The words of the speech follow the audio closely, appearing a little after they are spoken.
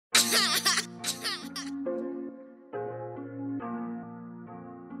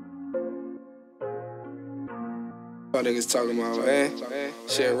my niggas talking about, man.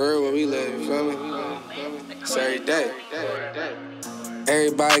 Shit real where we live, you feel me? It's every day.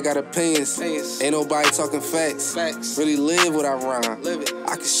 Everybody got opinions, ain't nobody talking facts. Really live what I rhyme.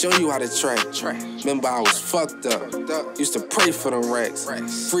 I can show you how to track. Remember I was fucked up. Used to pray for them racks.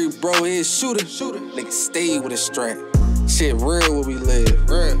 Free bro, he a shooter. Nigga stay with a strap. Shit real where we live.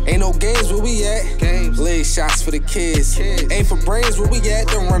 Ain't no games where we at. Leg shots for the kids. Ain't for brains where we at.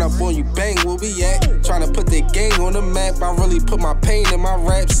 Don't run up on you, bang where we at. Tryna put that gang on the map. I really put my pain in my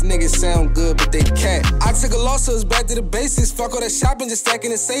raps. Niggas sound good, but they cat. I took a loss, so it's back to the basics. Fuck all that shopping, just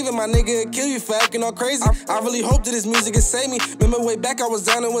stacking and saving. My nigga will kill you for acting all crazy. I really hope that this music can save me. Remember way back I was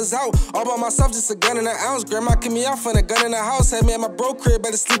down and was out. All by myself, just a gun and an ounce. Grandma kicked me out for a gun in the house. Had me at my bro crib,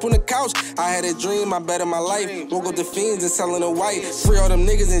 better sleep on the couch. I had a dream, I bet in my life. Woke up the fiends and selling the white. Free all them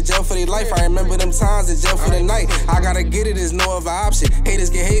niggas in jail for their life. I remember them times in jail for the night. I gotta get it, there's no other option. Haters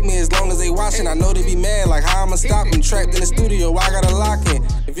can hate me as long as they watching. I know they be mad, like how I'ma stop them. Trapped in the studio, I gotta lock in.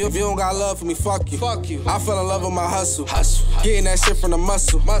 If you don't got love for me, fuck you. I fell in love with my hustle. Getting that shit from the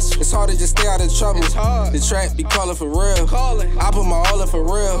muscle. It's hard to just stay out of trouble. The trap be calling for real. I put my all in for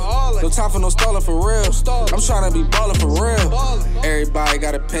real. No time for no stalling for real. I'm tryna be ballin' for real. Everybody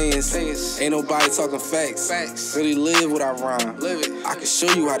got opinions. Ain't nobody talking facts. Really live what I rhyme. I can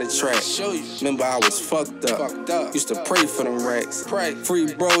show you how to track. Remember I was fucked up. Used to pray for them racks.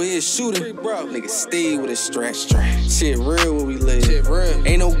 Free bro, he a shooter. Nigga stay with a strap. Shit real where we live.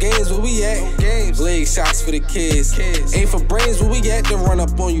 Ain't no games where we at. Leg shots for the kids. Ain't for brains where we at. Then run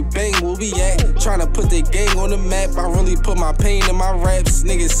up on you, bang where we at. Tryna put that gang on the map. I really put my pain in my raps.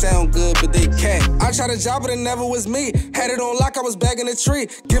 Niggas sound good, but they cat. I tried to job, but it never was me. Had it on lock, I was bagging a tree.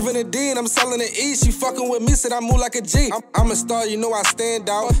 Giving a D and I'm selling the E. She fucking with me, said I move like a G. I'm a star, you know I stand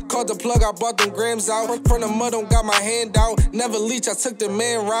out. Called the plug, I bought them grams out. From the mud, don't got my hand out. Never leech, I took the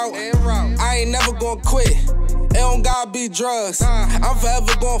man route. I ain't never gonna quit. It don't gotta be drugs. I'm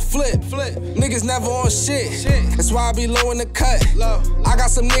forever gon' flip. Niggas never on shit. That's why I be low in the cut. I got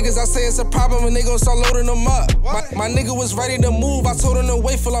some niggas, I say it's a problem and they gon' start loading them up. My nigga was ready to move. I told him to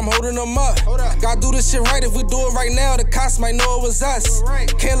wait till I'm holding them up. Gotta do this shit right. If we do it right now, the cops might know it was us.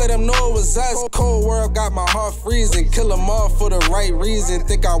 Can't let them know it was us. Cold world got my heart freezing. Kill them all for the right reason.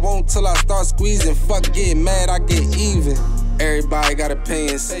 Think I won't till I start squeezing. Fuck getting mad, I get even. Everybody got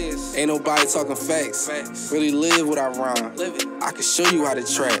opinions. Ain't nobody talking facts. Really live what I rhyme. I can show you how to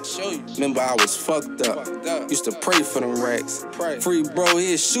track. Remember I was fucked up. Used to pray for them racks. Free bro,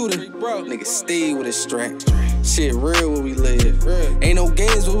 he a shooter. Nigga stay with a strap. Shit real where we live. Ain't no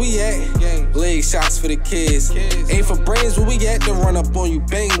games where we at. Leg shots for the kids. Ain't for brains where we at. Then run up on you,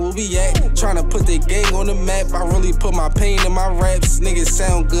 bang where we at. Tryna put that gang on the map. I really put my pain in my raps. Niggas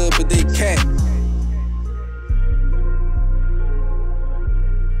sound good, but they cat.